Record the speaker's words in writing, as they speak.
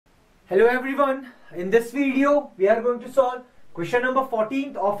Hello everyone, in this video we are going to solve question number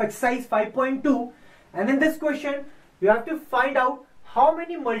 14 of exercise 5.2, and in this question you have to find out how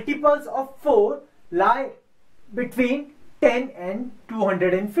many multiples of 4 lie between 10 and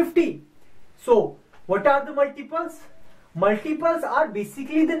 250. So what are the multiples? Multiples are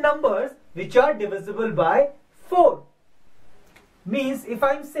basically the numbers which are divisible by 4. Means if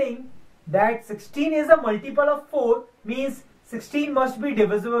I am saying that 16 is a multiple of 4, means 16 must be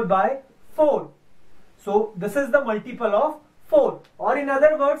divisible by 4. So this is the multiple of 4, or in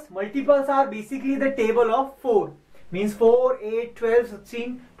other words, multiples are basically the table of 4. Means 4, 8, 12,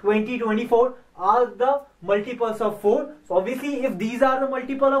 16, 20, 24 are the multiples of 4. So obviously if these are the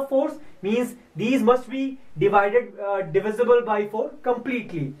multiple of 4s, means these must be divisible by 4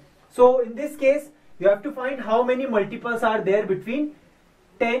 completely. So in this case you have to find how many multiples are there between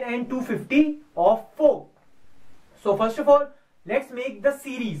 10 and 250 of 4. So first of all, let's make the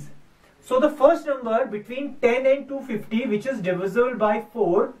series. So the first number between 10 and 250 which is divisible by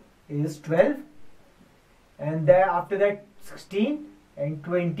 4 is 12, and then after that 16 and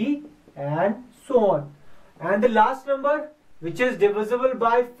 20 and so on. And the last number which is divisible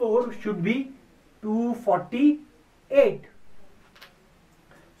by 4 should be 248.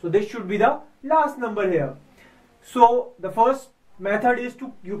 So this should be the last number here. So the first method is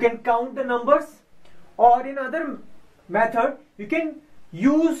you can count the numbers, or in other method you can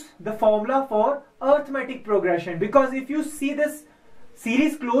use the formula for arithmetic progression, because if you see this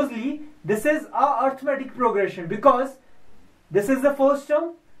series closely, this is a arithmetic progression because this is the first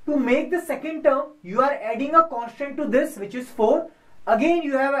term. To make the second term you are adding a constant to this which is 4, again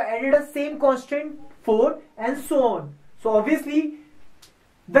you have added a same constant 4 and so on. So obviously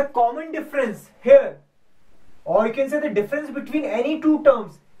the common difference here, or you can say the difference between any two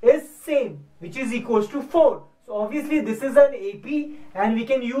terms, is same, which is equals to 4. So obviously this is an AP and we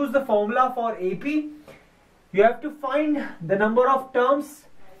can use the formula for AP. You have to find the number of terms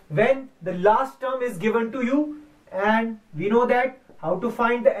when the last term is given to you, and we know that how to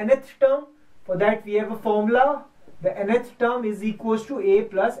find the nth term. For that we have a formula. The nth term is equals to a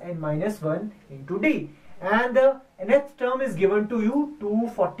plus n minus 1 into d, and the nth term is given to you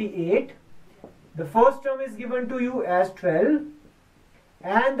 248. The first term is given to you as 12,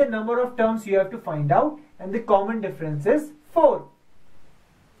 and the number of terms you have to find out, and the common difference is 4.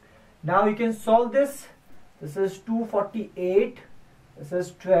 Now you can solve this. This is 248, this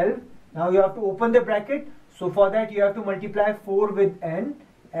is 12. Now you have to open the bracket. So for that you have to multiply 4 with n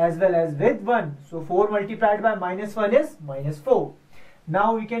as well as with 1. So 4 multiplied by minus 1 is minus 4.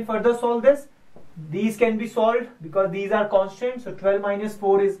 Now we can further solve this. These can be solved because these are constants. So 12 minus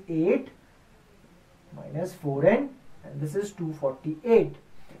 4 is 8 minus 4n, and this is 248.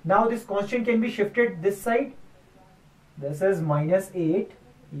 Now this constant can be shifted this side. This is minus 8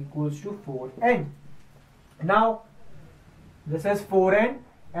 equals to 4n. Now this is 4n,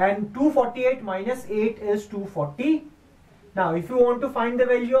 and 248 minus 8 is 240. Now if you want to find the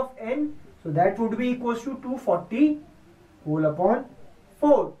value of n, so that would be equals to 240 whole upon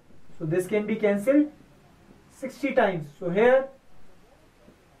 4. So this can be cancelled 60 times. So here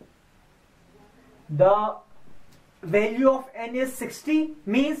the value of n is 60,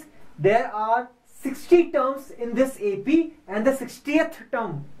 means there are 60 terms in this AP, and the 60th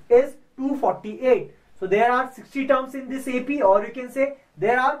term is 248. So there are 60 terms in this AP, or you can say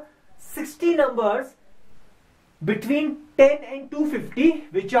there are 60 numbers between 10 and 250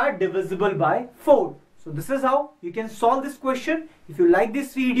 which are divisible by 4. So this is how you can solve this question. If you like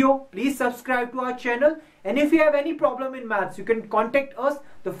this video, please subscribe to our channel, and if you have any problem in maths, you can contact us.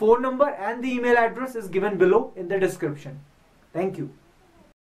 The phone number and the email address is given below in the description. Thank you.